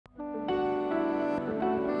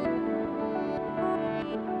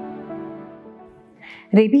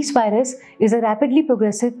Rabies virus is a rapidly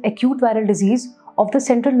progressive acute viral disease of the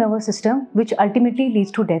central nervous system which ultimately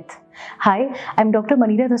leads to death. Hi, I'm Dr.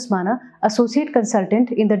 Manira Dhasmana, Associate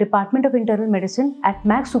Consultant in the Department of Internal Medicine at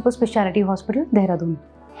Max Super Speciality Hospital, Dehradun.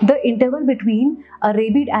 The interval between a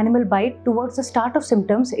rabid animal bite towards the start of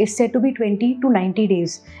symptoms is said to be 20 to 90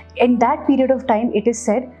 days. In that period of time, it is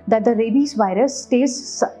said that the rabies virus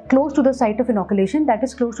stays close to the site of inoculation, that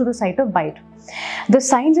is close to the site of bite. The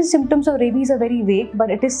signs and symptoms of rabies are very vague, but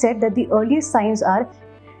it is said that the earliest signs are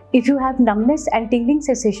if you have numbness and tingling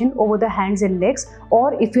sensation over the hands and legs,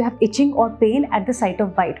 or if you have itching or pain at the site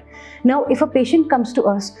of bite. Now, if a patient comes to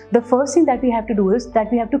us, the first thing that we have to do is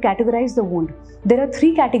that we have to categorize the wound. There are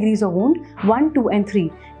three categories of wound, 1, 2 and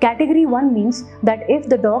 3. Category 1 means that if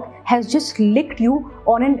the dog has just licked you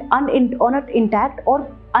on an intact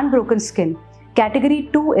or unbroken skin. Category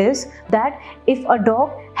 2 is that if a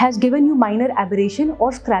dog has given you minor aberration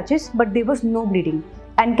or scratches but there was no bleeding.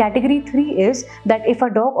 And category 3 is that if a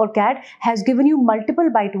dog or cat has given you multiple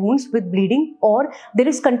bite wounds with bleeding, or there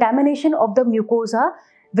is contamination of the mucosa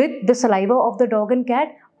with the saliva of the dog and cat,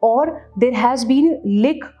 or there has been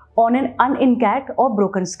lick on an unintact or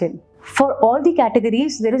broken skin. For all the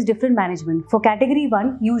categories, there is different management. For category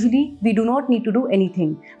 1, usually we do not need to do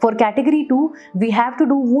anything. For category 2, we have to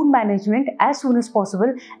do wound management as soon as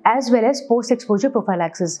possible, as well as post-exposure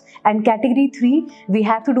prophylaxis. And category 3, we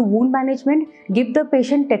have to do wound management, give the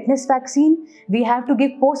patient tetanus vaccine, we have to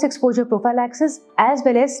give post-exposure prophylaxis, as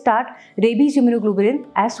well as start rabies immunoglobulin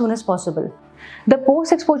as soon as possible. The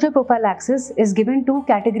post-exposure prophylaxis is given to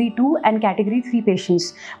category 2 and category 3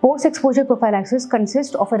 patients. Post-exposure prophylaxis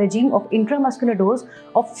consists of a regime of intramuscular dose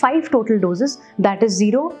of 5 total doses, that is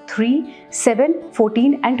 0, 3, 7,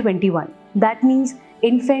 14 and 21. That means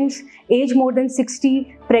infants, age more than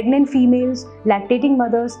 60, pregnant females, lactating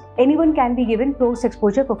mothers, anyone can be given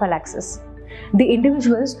post-exposure prophylaxis. The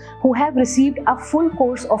individuals who have received a full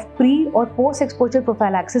course of pre or post-exposure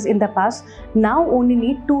prophylaxis in the past now only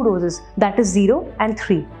need 2 doses, that is 0 and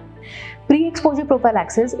 3. Pre-exposure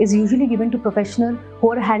prophylaxis is usually given to professionals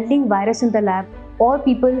who are handling virus in the lab, or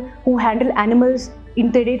people who handle animals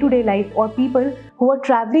in their day-to-day life, or people who are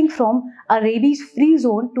traveling from a rabies-free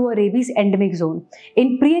zone to a rabies endemic zone.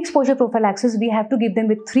 In pre-exposure prophylaxis, we have to give them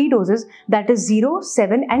with 3 doses, that is 0,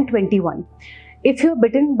 7 and 21. If you are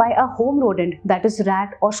bitten by a home rodent, that is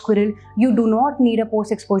rat or squirrel, you do not need a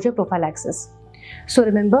post-exposure prophylaxis. So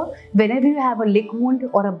remember, whenever you have a lick wound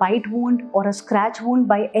or a bite wound or a scratch wound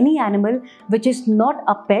by any animal which is not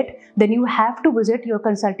a pet, then you have to visit your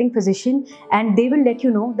consulting physician and they will let you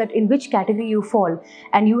know that in which category you fall.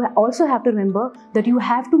 And you also have to remember that you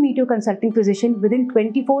have to meet your consulting physician within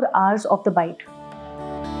 24 hours of the bite.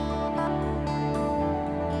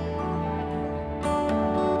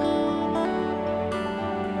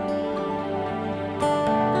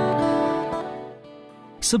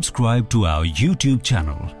 Subscribe to our YouTube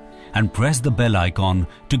channel and press the bell icon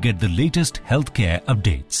to get the latest healthcare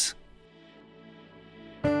updates.